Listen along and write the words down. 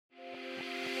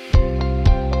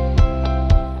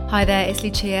Hi there, it's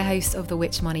Lucia, host of the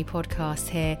Which Money podcast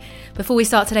here. Before we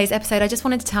start today's episode, I just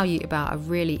wanted to tell you about a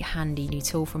really handy new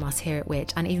tool from us here at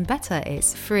Which, and even better,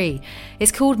 it's free.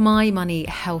 It's called My Money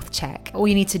Health Check. All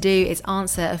you need to do is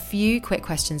answer a few quick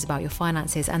questions about your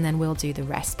finances, and then we'll do the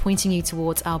rest, pointing you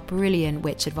towards our brilliant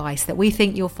Which advice that we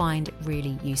think you'll find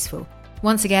really useful.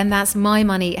 Once again, that's My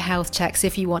Money Health Checks.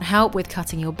 If you want help with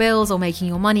cutting your bills or making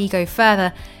your money go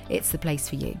further, it's the place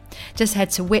for you. Just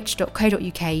head to which.co.uk/My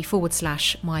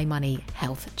Money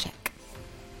Health Check.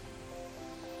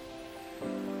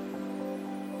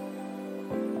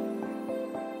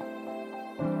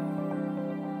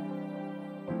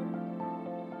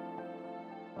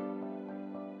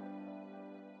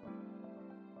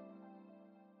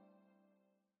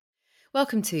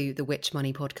 Welcome to the Which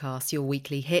Money podcast, your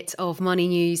weekly hit of money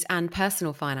news and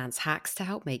personal finance hacks to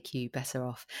help make you better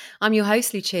off. I'm your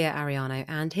host, Lucia Ariano,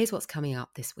 and here's what's coming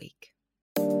up this week.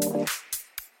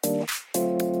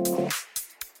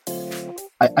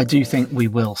 I do think we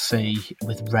will see,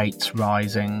 with rates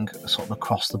rising sort of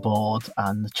across the board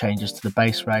and the changes to the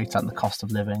base rate and the cost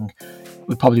of living,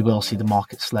 we probably will see the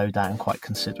market slow down quite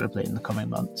considerably in the coming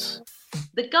months.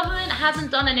 The government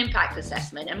hasn't done an impact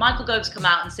assessment, and Michael Gove's come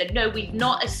out and said, no, we've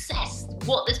not assessed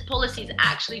what this policy is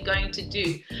actually going to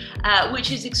do, which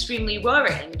is extremely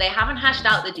worrying. They haven't hashed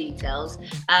out the details,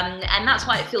 and that's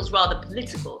why it feels rather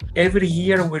political. Every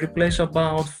year we replace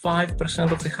about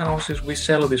 5% of the houses we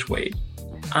sell this way.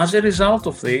 As a result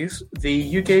of this,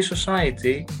 the UK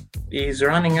society is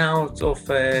running out of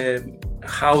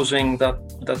housing that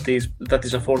is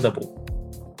affordable.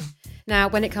 Now,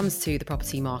 when it comes to the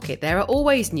property market, there are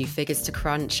always new figures to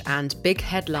crunch and big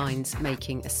headlines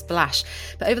making a splash.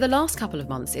 But over the last couple of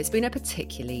months, it's been a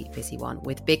particularly busy one,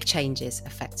 with big changes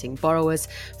affecting borrowers,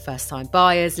 first-time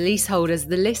buyers, leaseholders,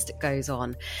 the list goes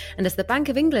on. And as the Bank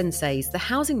of England says, the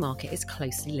housing market is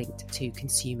closely linked to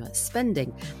consumer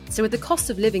spending. So with the cost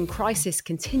of living crisis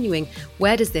continuing,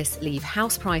 where does this leave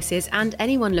house prices and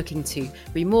anyone looking to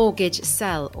remortgage,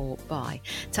 sell or buy?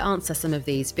 To answer some of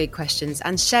these big questions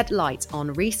and shed light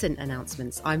on recent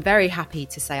announcements, I'm very happy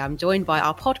to say I'm joined by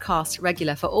our podcast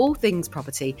regular for all things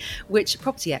property, Which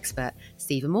property expert,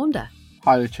 Stephen Maunder.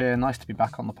 Hi Lucia, nice to be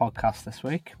back on the podcast this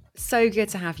week. So good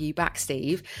to have you back,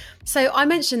 Steve. So I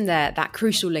mentioned there that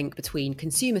crucial link between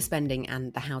consumer spending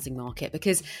and the housing market,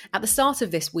 because at the start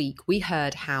of this week, we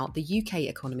heard how the UK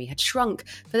economy had shrunk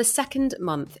for the second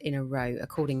month in a row,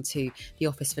 according to the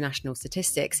Office for National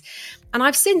Statistics. And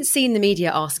I've since seen the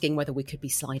media asking whether we could be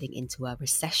sliding into a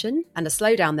recession and a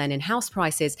slowdown then in house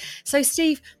prices. So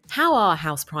Steve, how are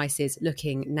house prices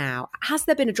looking now? Has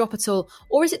there been a drop at all,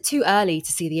 or is it too early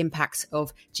to see the impacts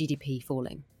of GDP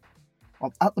falling?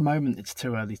 Well, at the moment, it's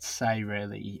too early to say,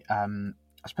 really. I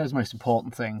suppose the most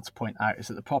important thing to point out is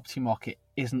that the property market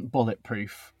isn't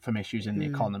bulletproof from issues in the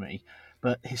economy,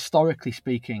 but historically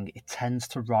speaking, it tends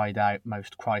to ride out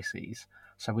most crises.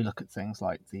 So we look at things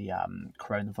like the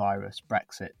coronavirus,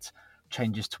 Brexit,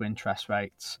 changes to interest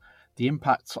rates. The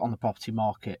impacts on the property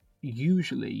market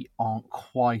usually aren't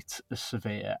quite as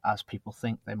severe as people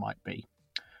think they might be.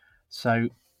 So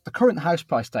the current house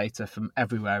price data from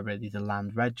everywhere, really, the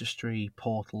land registry,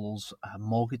 portals,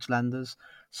 mortgage lenders,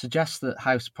 suggests that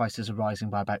house prices are rising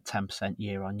by about 10%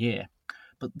 year on year.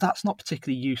 But that's not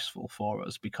particularly useful for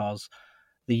us because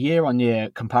the year on year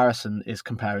comparison is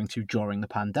comparing to during the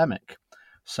pandemic.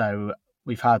 So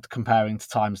we've had comparing to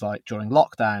times like during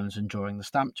lockdowns and during the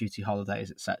stamp duty holidays,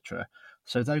 etc.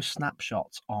 So those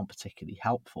snapshots aren't particularly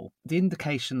helpful. The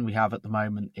indication we have at the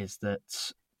moment is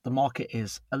that the market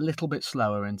is a little bit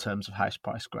slower in terms of house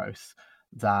price growth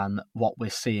than what we're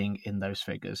seeing in those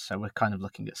figures. So we're kind of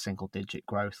looking at single digit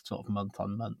growth sort of month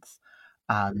on month.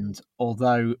 And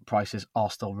although prices are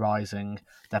still rising,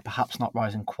 they're perhaps not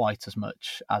rising quite as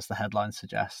much as the headlines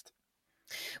suggest.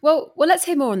 Well, let's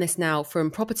hear more on this now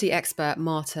from property expert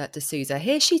Marta de Souza.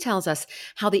 Here she tells us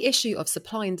how the issue of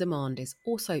supply and demand is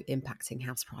also impacting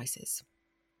house prices.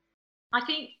 I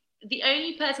think the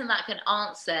only person that can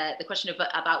answer the question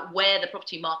about where the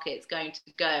property market is going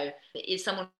to go is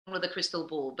someone with a crystal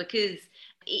ball, because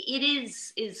it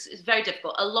is very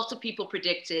difficult. A lot of people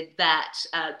predicted that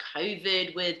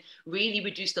COVID would really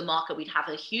reduce the market. We'd have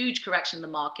a huge correction in the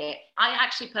market. I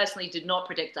actually personally did not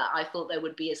predict that. I thought there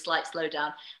would be a slight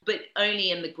slowdown, but only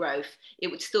in the growth.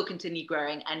 It would still continue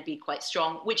growing and be quite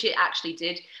strong, which it actually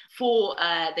did for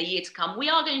the year to come. We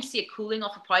are going to see a cooling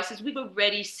off of prices. We've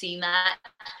already seen that.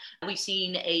 We've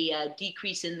seen a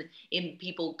decrease in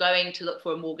people going to look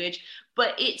for a mortgage,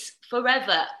 but it's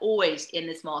forever, always in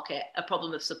this market, a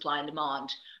problem of supply and demand.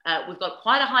 We've got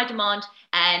quite a high demand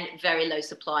and very low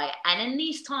supply. And in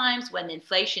these times when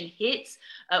inflation hits,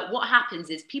 what happens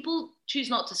is people choose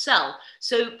not to sell.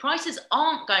 So prices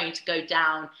aren't going to go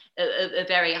down a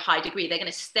very high degree. They're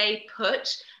going to stay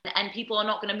put, and people are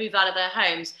not going to move out of their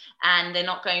homes, and they're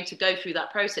not going to go through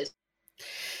that process.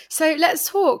 So let's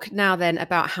talk now then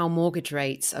about how mortgage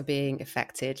rates are being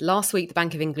affected. Last week, the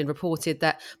Bank of England reported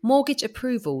that mortgage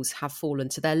approvals have fallen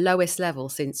to their lowest level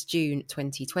since June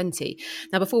 2020.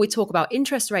 Now, before we talk about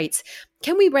interest rates,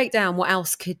 can we break down what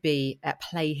else could be at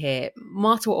play here?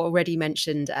 Marta already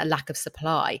mentioned a lack of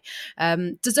supply.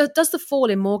 Does the fall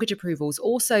in mortgage approvals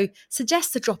also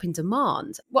suggest a drop in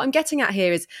demand? What I'm getting at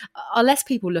here is, are less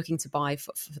people looking to buy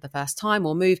for the first time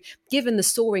or move, given the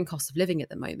soaring cost of living at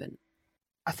the moment?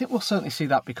 I think we'll certainly see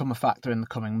that become a factor in the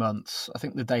coming months. I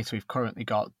think the data we've currently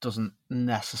got doesn't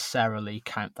necessarily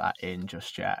count that in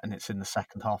just yet, and it's in the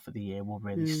second half of the year we'll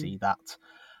really see that.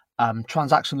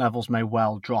 Transaction levels may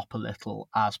well drop a little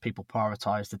as people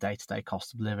prioritise the day-to-day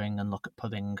cost of living and look at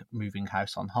putting moving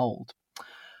house on hold.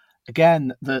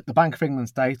 Again, the Bank of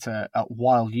England's data,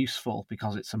 while useful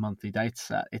because it's a monthly data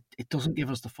set, it doesn't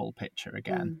give us the full picture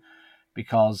again.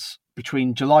 Because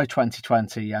between July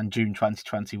 2020 and June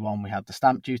 2021, we had the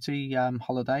stamp duty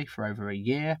holiday for over a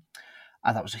year.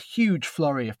 And that was a huge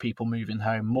flurry of people moving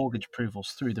home, mortgage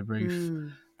approvals through the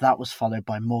roof. That was followed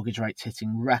by mortgage rates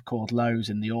hitting record lows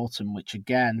in the autumn, which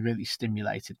again really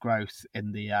stimulated growth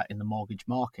in the mortgage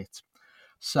market.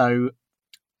 So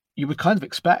you would kind of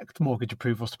expect mortgage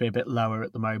approvals to be a bit lower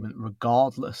at the moment,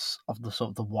 regardless of the sort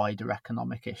of the wider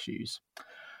economic issues.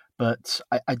 But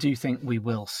I do think we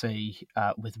will see,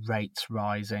 with rates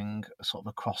rising sort of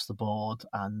across the board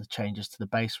and the changes to the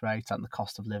base rate and the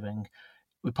cost of living,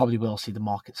 we probably will see the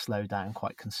market slow down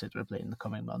quite considerably in the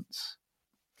coming months.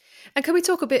 And can we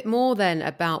talk a bit more then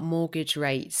about mortgage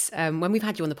rates? When we've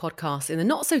had you on the podcast in the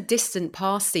not so distant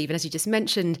past, Stephen, as you just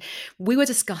mentioned, we were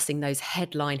discussing those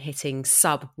headline hitting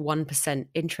sub 1%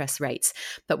 interest rates.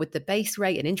 But with the base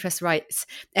rate and interest rates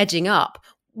edging up,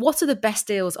 what are the best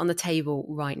deals on the table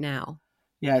right now?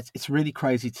 Yeah, it's really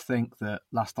crazy to think that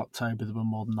last October there were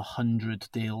more than 100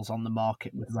 deals on the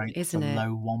market with rates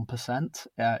below 1%.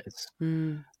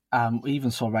 We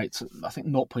even saw rates, I think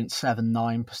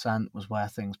 0.79% was where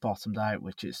things bottomed out,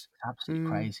 which is absolutely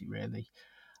crazy, really.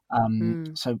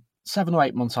 So 7 or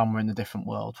 8 months on, we're in a different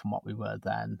world from what we were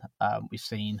then. We've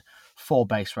seen 4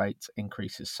 base rate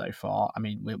increases so far. I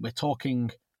mean, we're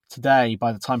talking today,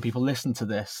 by the time people listen to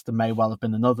this, there may well have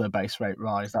been another base rate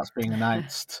rise that's being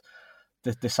announced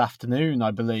this afternoon,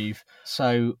 I believe.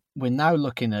 So we're now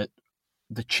looking at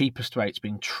the cheapest rates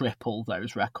being triple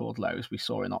those record lows we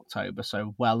saw in October,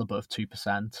 so well above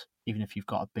 2%, even if you've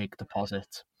got a big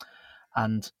deposit.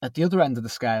 And at the other end of the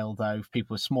scale, though, for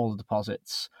people with smaller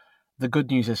deposits, the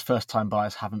good news is first-time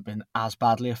buyers haven't been as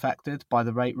badly affected by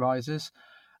the rate rises.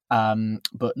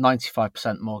 But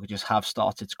 95% mortgages have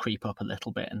started to creep up a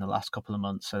little bit in the last couple of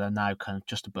months, so they're now kind of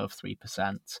just above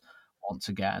 3% once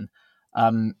again.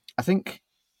 I think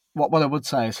what I would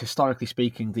say is, historically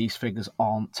speaking, these figures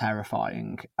aren't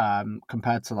terrifying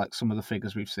compared to like some of the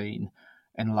figures we've seen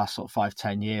in the last sort of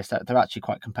 5-10 years. They're actually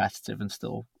quite competitive and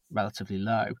still relatively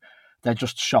low. They're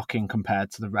just shocking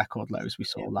compared to the record lows we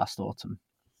saw last autumn.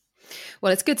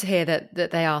 Well, it's good to hear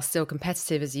that they are still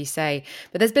competitive, as you say.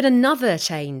 But there's been another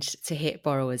change to hit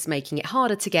borrowers, making it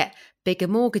harder to get bigger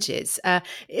mortgages.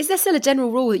 Is there still a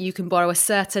general rule that you can borrow a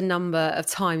certain number of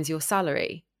times your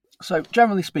salary? So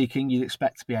generally speaking, you'd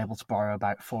expect to be able to borrow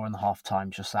about 4.5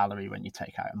 times your salary when you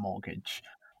take out a mortgage.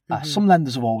 Some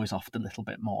lenders have always offered a little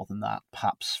bit more than that,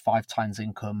 perhaps 5 times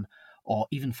income or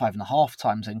even 5.5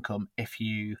 times income if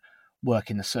you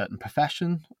work in a certain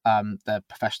profession. They're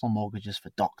professional mortgages for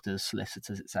doctors,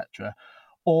 solicitors, etc.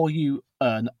 Or you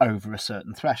earn over a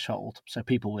certain threshold. So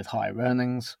people with higher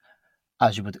earnings,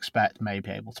 as you would expect, may be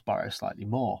able to borrow slightly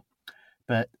more.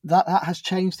 But that has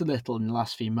changed a little in the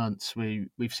last few months.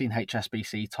 We've seen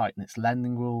HSBC tighten its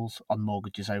lending rules on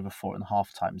mortgages over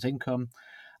 4.5 times income.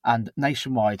 And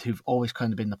Nationwide, who've always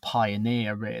kind of been the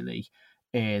pioneer, really,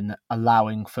 in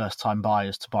allowing first-time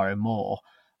buyers to borrow more,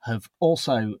 have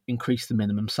also increased the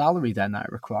minimum salary they're now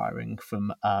requiring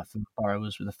from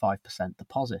borrowers with a 5%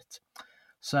 deposit.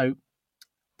 So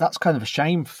that's kind of a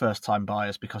shame for first-time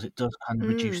buyers because it does kind of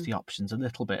reduce the options a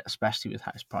little bit, especially with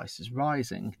house prices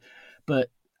rising. But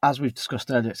as we've discussed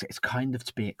earlier, it's kind of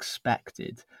to be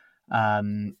expected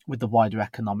with the wider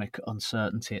economic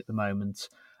uncertainty at the moment.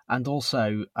 And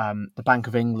also the Bank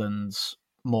of England's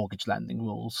mortgage lending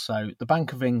rules. So the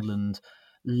Bank of England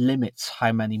limits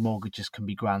how many mortgages can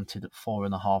be granted at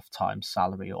 4.5 times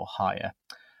salary or higher.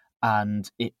 And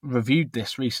it reviewed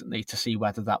this recently to see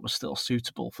whether that was still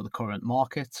suitable for the current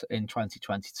market in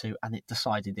 2022, and it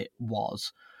decided it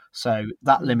was. So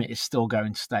that limit is still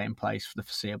going to stay in place for the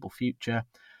foreseeable future.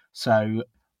 So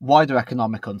wider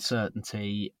economic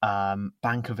uncertainty,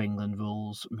 Bank of England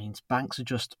rules means banks are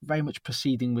just very much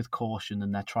proceeding with caution,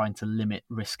 and they're trying to limit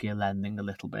riskier lending a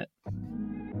little bit.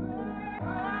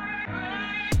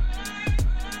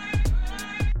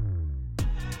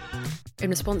 In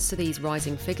response to these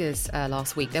rising figures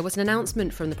last week, there was an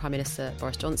announcement from the Prime Minister,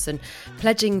 Boris Johnson,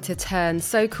 pledging to turn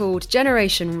so-called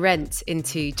Generation Rent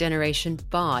into Generation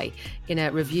Buy in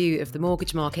a review of the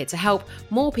mortgage market to help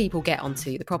more people get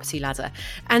onto the property ladder.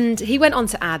 And he went on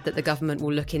to add that the government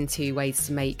will look into ways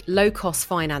to make low-cost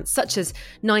finance, such as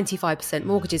 95%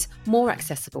 mortgages, more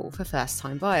accessible for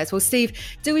first-time buyers. Well, Steve,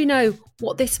 do we know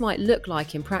what this might look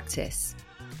like in practice?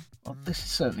 Well, this is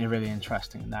certainly a really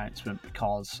interesting announcement,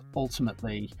 because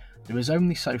ultimately there is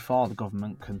only so far the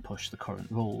government can push the current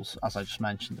rules, as I just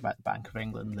mentioned about the Bank of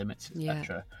England limits,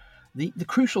 etc. The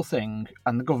crucial thing,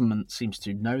 and the government seems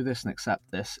to know this and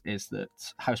accept this, is that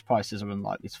house prices are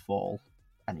unlikely to fall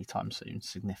anytime soon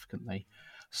significantly.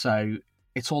 So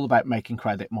it's all about making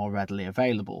credit more readily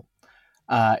available.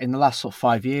 In the last sort of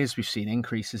 5 years, we've seen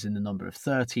increases in the number of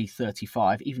 30,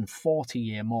 35, even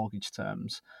 40-year mortgage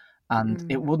terms.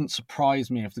 And it wouldn't surprise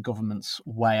me if the government's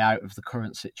way out of the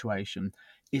current situation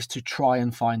is to try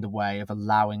and find a way of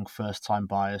allowing first-time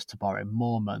buyers to borrow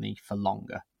more money for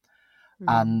longer.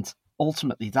 And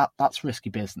ultimately, that's risky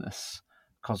business,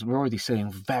 because we're already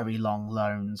seeing very long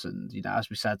loans, and as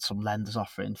we said, some lenders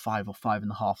offering 5 or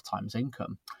 5.5 times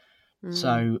income.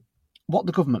 So what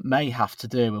the government may have to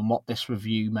do, and what this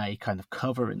review may kind of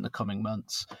cover in the coming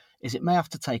months, is it may have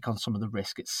to take on some of the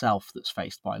risk itself that's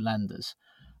faced by lenders.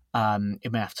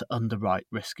 It may have to underwrite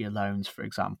riskier loans, for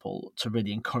example, to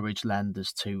really encourage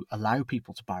lenders to allow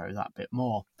people to borrow that bit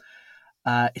more.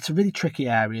 It's a really tricky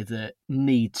area that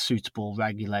needs suitable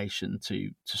regulation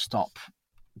to stop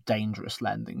dangerous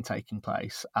lending taking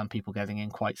place and people getting in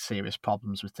quite serious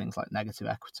problems with things like negative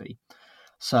equity.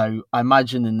 So I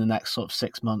imagine in the next sort of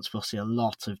 6 months, we'll see a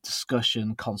lot of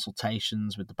discussion,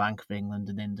 consultations with the Bank of England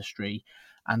and industry,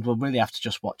 and we'll really have to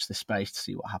just watch this space to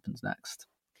see what happens next.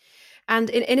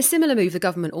 And in a similar move, the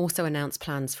government also announced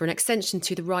plans for an extension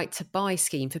to the right to buy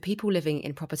scheme for people living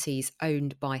in properties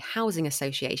owned by housing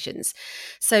associations.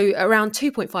 So around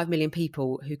 2.5 million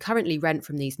people who currently rent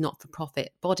from these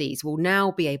not-for-profit bodies will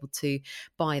now be able to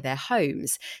buy their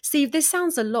homes. Steve, this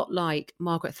sounds a lot like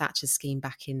Margaret Thatcher's scheme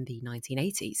back in the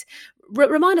 1980s.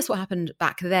 Remind us what happened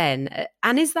back then.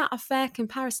 And is that a fair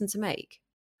comparison to make?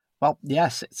 Well,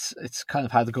 yes, it's kind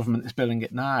of how the government is billing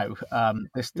it now.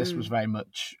 This was very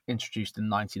much introduced in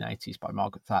the 1980s by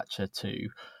Margaret Thatcher to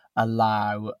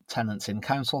allow tenants in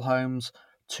council homes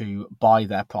to buy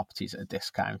their properties at a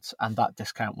discount, and that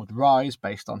discount would rise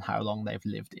based on how long they've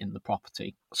lived in the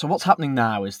property. So what's happening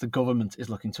now is the government is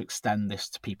looking to extend this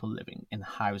to people living in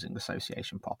housing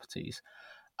association properties.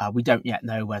 We don't yet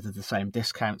know whether the same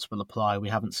discounts will apply. We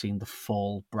haven't seen the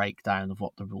full breakdown of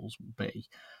what the rules will be,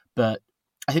 but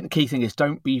I think the key thing is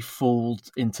don't be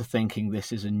fooled into thinking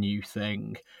this is a new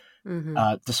thing.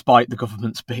 Despite the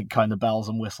government's big kind of bells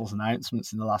and whistles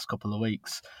announcements in the last couple of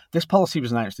weeks. This policy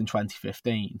was announced in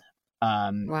 2015.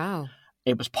 Wow.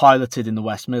 It was piloted in the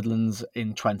West Midlands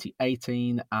in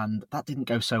 2018, and that didn't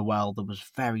go so well. There was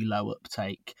very low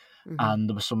uptake, and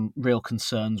there were some real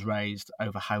concerns raised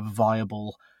over how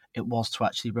viable it was to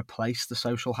actually replace the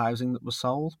social housing that was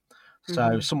sold.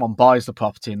 So someone buys the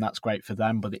property and that's great for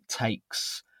them, but it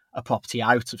takes a property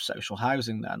out of social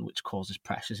housing then, which causes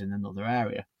pressures in another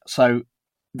area. So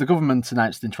the government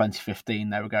announced in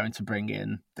 2015 they were going to bring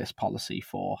in this policy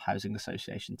for housing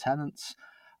association tenants.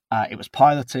 It was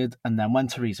piloted, and then when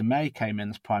Theresa May came in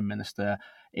as Prime Minister,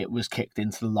 it was kicked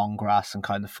into the long grass and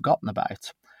kind of forgotten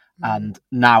about. And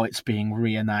now it's being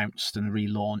re-announced and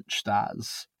relaunched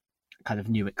as kind of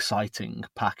new exciting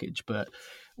package, but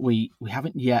we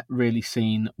haven't yet really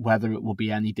seen whether it will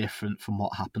be any different from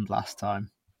what happened last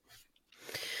time.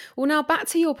 Well, now back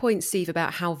to your point, Steve,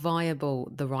 about how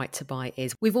viable the right to buy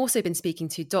is. We've also been speaking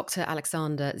to Dr.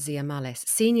 Alexander Ziamalis,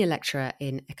 Senior Lecturer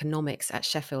in Economics at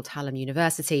Sheffield Hallam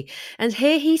University, and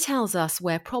here he tells us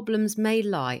where problems may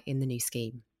lie in the new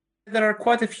scheme. There are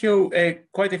quite a few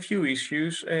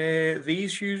issues. The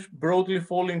issues broadly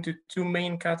fall into two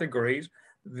main categories.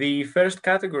 The first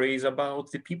category is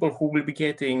about the people who will be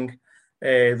getting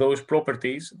those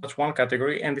properties. That's one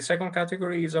category. And the second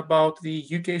category is about the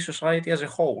UK society as a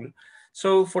whole.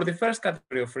 So for the first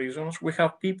category of reasons, we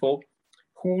have people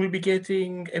who will be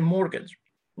getting a mortgage.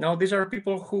 Now, these are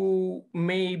people who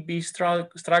may be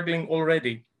struggling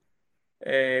already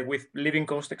with living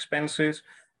cost expenses.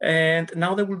 And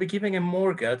now they will be given a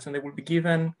mortgage, and they will be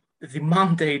given the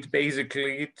mandate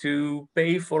basically to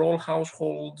pay for all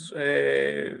households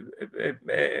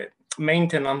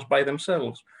maintenance by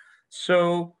themselves.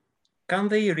 So can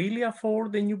they really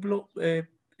afford a new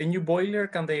boiler?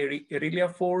 Can they really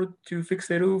afford to fix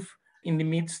the roof in the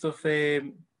midst of a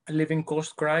living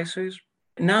cost crisis?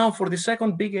 Now, for the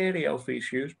second big area of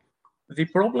issues, the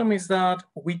problem is that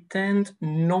we tend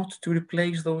not to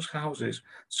replace those houses.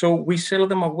 So we sell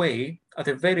them away at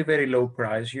a very, very low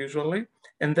price usually,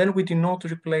 and then we do not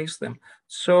replace them.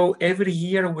 So every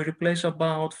year we replace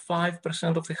about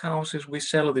 5% of the houses we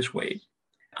sell this way.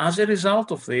 As a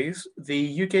result of this,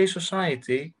 the UK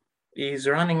society is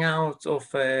running out of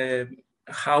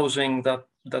housing that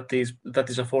is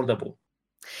affordable.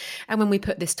 And when we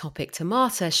put this topic to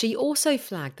Marta, she also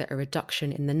flagged that a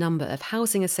reduction in the number of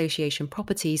housing association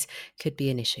properties could be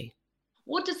an issue.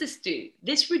 What does this do?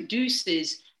 This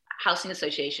reduces housing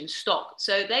association stock.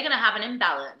 So they're going to have an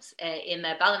imbalance in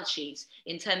their balance sheets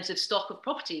in terms of stock of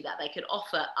property that they could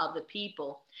offer other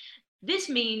people. This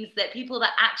means that people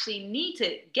that actually need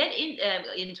to get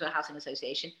into a housing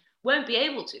association won't be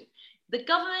able to. The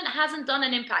government hasn't done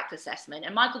an impact assessment,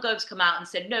 and Michael Gove's come out and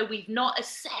said, no, we've not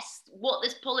assessed what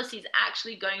this policy is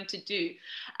actually going to do,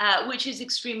 which is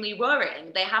extremely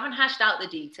worrying. They haven't hashed out the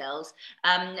details,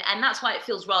 and that's why it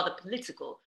feels rather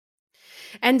political.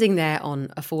 Ending there on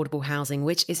affordable housing,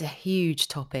 which is a huge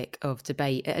topic of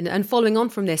debate. And following on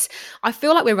from this, I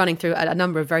feel like we're running through a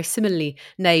number of very similarly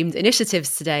named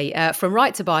initiatives today, from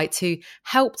Right to Buy to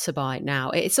Help to Buy now.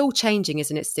 It's all changing,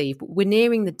 isn't it, Steve? We're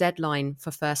nearing the deadline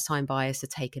for first-time buyers to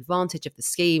take advantage of the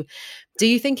scheme. Do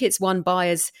you think it's one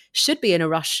buyers should be in a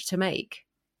rush to make?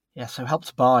 Yeah, so Help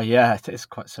to Buy, yeah, it is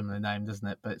quite similarly named, isn't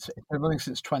it? But it's been running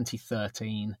since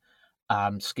 2013,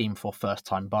 scheme for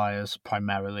first-time buyers,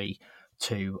 primarily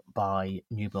to buy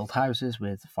new build houses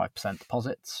with 5%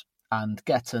 deposits and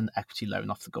get an equity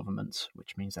loan off the government,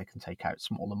 which means they can take out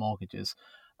smaller mortgages.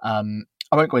 I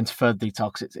won't go into further detail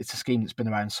because it's a scheme that's been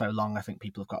around so long. I think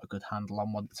people have got a good handle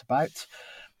on what it's about.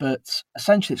 But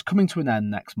essentially, it's coming to an end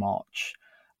next March.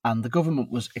 And the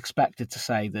government was expected to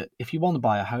say that if you want to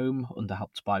buy a home under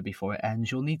Help to Buy before it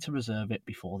ends, you'll need to reserve it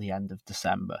before the end of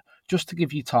December, just to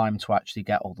give you time to actually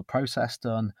get all the process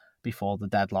done before the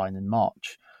deadline in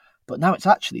March. But now it's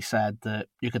actually said that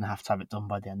you're going to have it done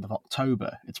by the end of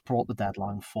October. It's brought the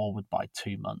deadline forward by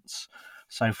 2 months.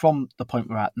 So from the point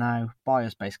we're at now,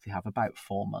 buyers basically have about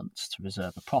 4 months to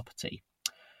reserve a property.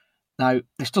 Now,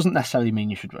 this doesn't necessarily mean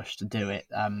you should rush to do it.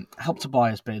 Help to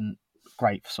Buy has been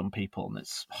great for some people, and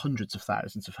it's hundreds of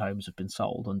thousands of homes have been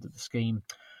sold under the scheme.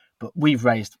 But we've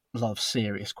raised a lot of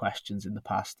serious questions in the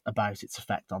past about its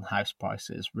effect on house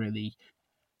prices. Really,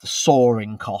 the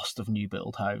soaring cost of new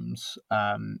build homes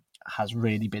has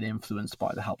really been influenced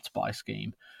by the Help to Buy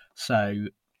scheme. So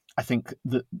I think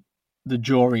that the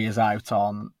jury is out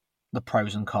on the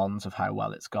pros and cons of how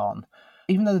well it's gone.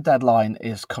 Even though the deadline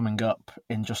is coming up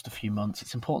in just a few months,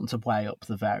 it's important to weigh up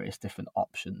the various different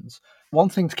options. One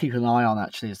thing to keep an eye on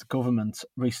actually is the government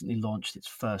recently launched its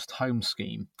First Home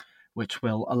scheme, which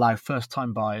will allow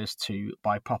first-time buyers to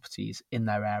buy properties in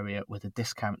their area with a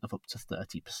discount of up to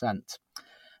 30%.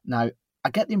 Now, I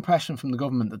get the impression from the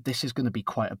government that this is going to be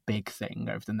quite a big thing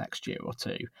over the next year or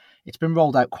two. It's been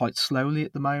rolled out quite slowly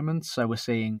at the moment, so we're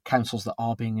seeing councils that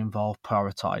are being involved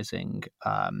prioritising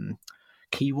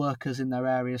key workers in their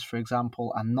areas, for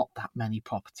example, and not that many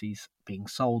properties being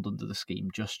sold under the scheme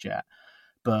just yet.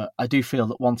 But I do feel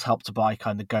that once Help to Buy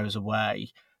kind of goes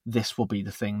away, this will be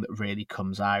the thing that really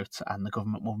comes out, and the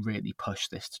government will really push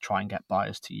this to try and get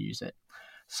buyers to use it.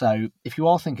 So if you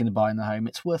are thinking of buying a home,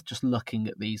 it's worth just looking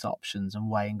at these options and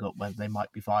weighing up whether they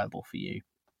might be viable for you.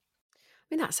 I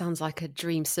mean, that sounds like a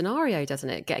dream scenario, doesn't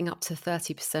it? Getting up to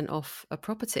 30% off a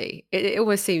property. It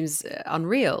almost seems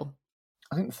unreal.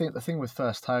 I think the thing with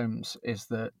first homes is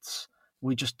that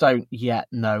we just don't yet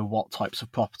know what types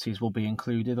of properties will be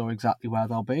included or exactly where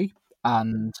they'll be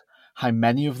and how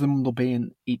many of them will be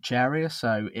in each area.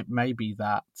 So it may be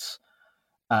that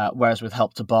whereas with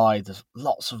Help to Buy, there's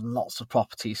lots of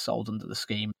properties sold under the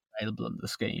scheme, available under the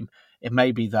scheme. It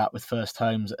may be that with First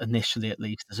Homes, initially at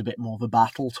least, there's a bit more of a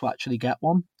battle to actually get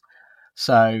one.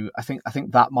 So I think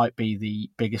that might be the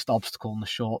biggest obstacle in the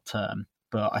short term.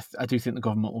 But I do think the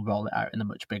government will roll it out in a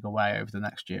much bigger way over the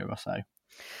next year or so.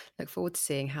 Look forward to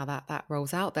seeing how that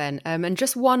rolls out then. And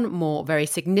just one more very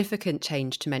significant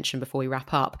change to mention before we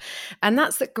wrap up, and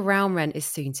that's that ground rent is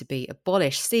soon to be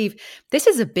abolished. Steve, this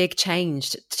is a big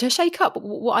change to shake up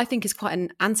what I think is quite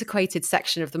an antiquated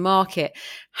section of the market.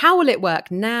 How will it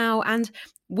work now? And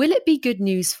Will it be good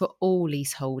news for all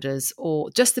leaseholders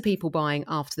or just the people buying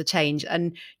after the change?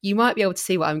 And you might be able to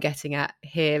see what I'm getting at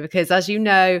here, because as you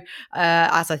know,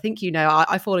 as I think you know,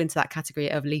 I fall into that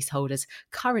category of leaseholders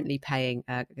currently paying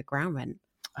the ground rent.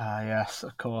 Yes,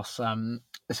 of course.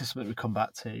 This is something we come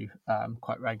back to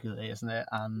quite regularly, isn't it?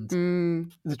 And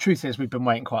the truth is we've been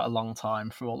waiting quite a long time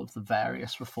for all of the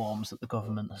various reforms that the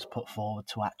government has put forward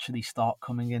to actually start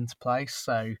coming into place.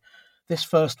 So this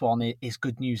first one is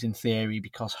good news in theory,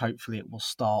 because hopefully it will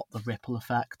start the ripple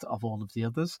effect of all of the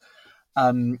others.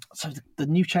 So the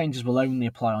new changes will only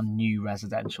apply on new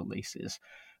residential leases,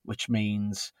 which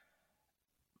means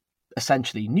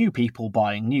essentially new people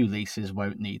buying new leases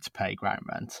won't need to pay ground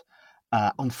rent.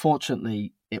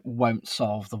 Unfortunately, it won't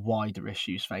solve the wider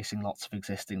issues facing lots of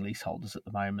existing leaseholders at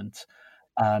the moment.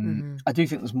 I do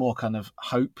think there's more kind of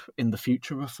hope in the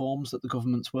future reforms that the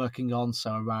government's working on,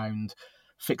 so around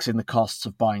fixing the costs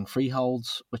of buying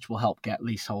freeholds, which will help get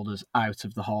leaseholders out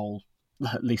of the whole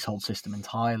leasehold system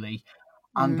entirely,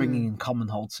 and bringing in common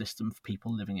hold system for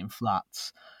people living in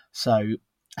flats. So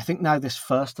I think now this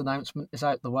first announcement is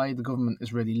out the way, the government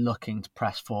is really looking to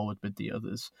press forward with the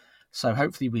others. So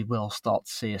hopefully we will start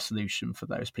to see a solution for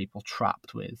those people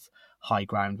trapped with high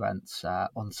ground rents,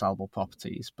 unsellable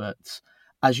properties. But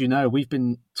as you know, we've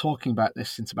been talking about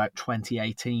this since about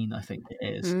 2018, I think it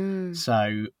is.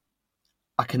 So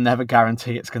I can never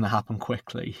guarantee it's going to happen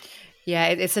quickly. Yeah,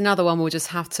 it's another one. We'll just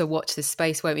have to watch this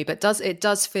space, won't we? But it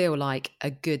does feel like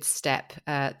a good step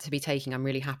to be taking. I'm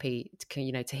really happy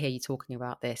to hear you talking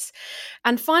about this.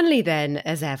 And finally, then,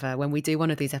 as ever, when we do one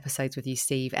of these episodes with you,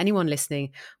 Steve, anyone listening,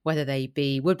 whether they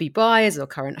be would-be buyers or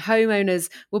current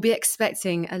homeowners, will be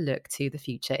expecting a look to the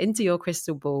future, into your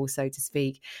crystal ball, so to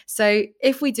speak. So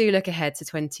if we do look ahead to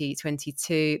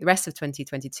 2022, the rest of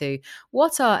 2022,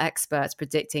 what are experts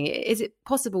predicting? Is it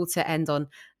possible to end on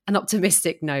an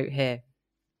optimistic note here?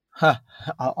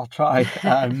 I'll try.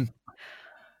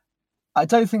 I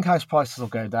don't think house prices will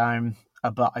go down,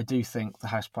 but I do think the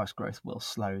house price growth will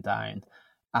slow down.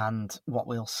 And what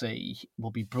we'll see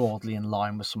will be broadly in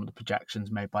line with some of the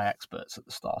projections made by experts at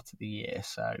the start of the year.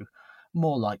 So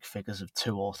more like figures of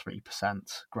 2 or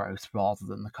 3% growth rather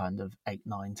than the kind of 8,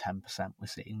 9, 10% we're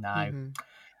seeing now.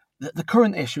 The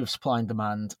current issue of supply and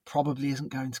demand probably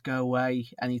isn't going to go away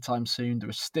anytime soon. There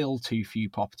are still too few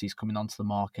properties coming onto the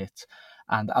market.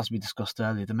 And as we discussed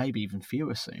earlier, there may be even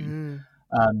fewer soon.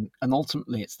 And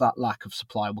ultimately, it's that lack of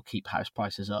supply will keep house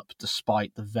prices up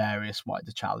despite the various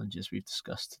wider challenges we've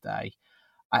discussed today.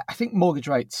 I think mortgage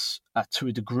rates, to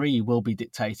a degree, will be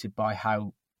dictated by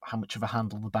how much of a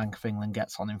handle the Bank of England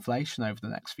gets on inflation over the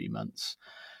next few months.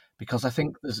 Because I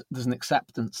think there's an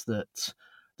acceptance that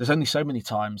there's only so many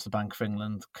times the Bank of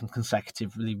England can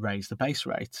consecutively raise the base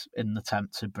rate in an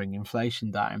attempt to bring inflation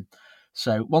down.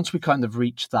 So once we kind of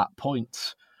reach that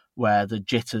point where the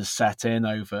jitters set in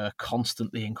over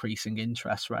constantly increasing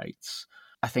interest rates,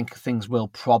 I think things will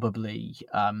probably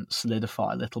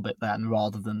solidify a little bit then,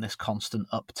 rather than this constant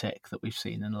uptick that we've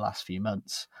seen in the last few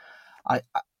months.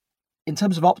 In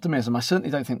terms of optimism, I certainly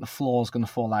don't think the floor is going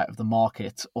to fall out of the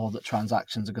market or that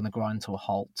transactions are going to grind to a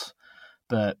halt.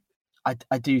 But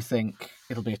I do think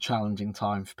it'll be a challenging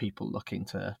time for people looking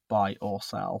to buy or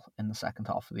sell in the second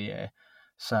half of the year.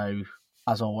 So,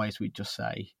 as always, we just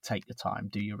say, take your time,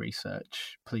 do your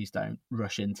research. Please don't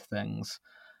rush into things.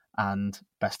 And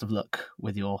best of luck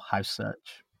with your house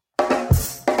search.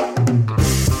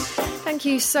 Thank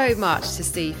you so much to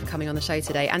Steve for coming on the show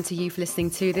today, and to you for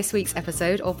listening to this week's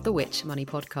episode of the Which Money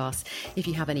Podcast. If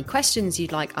you have any questions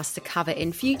you'd like us to cover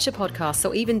in future podcasts,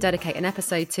 or even dedicate an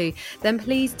episode to, then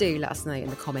please do let us know in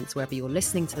the comments wherever you're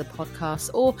listening to the podcast,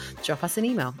 or drop us an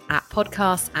email at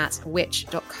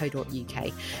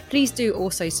podcast@which.co.uk. Please do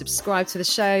also subscribe to the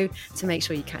show to make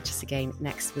sure you catch us again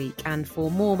next week. And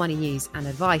for more money news and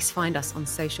advice, find us on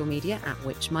social media at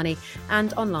Which Money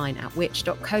and online at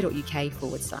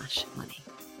which.co.uk/money.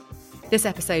 This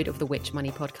episode of the Which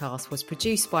Money Podcast was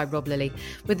produced by Rob Lilly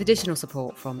with additional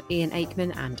support from Ian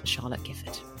Aikman and Charlotte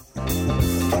Gifford.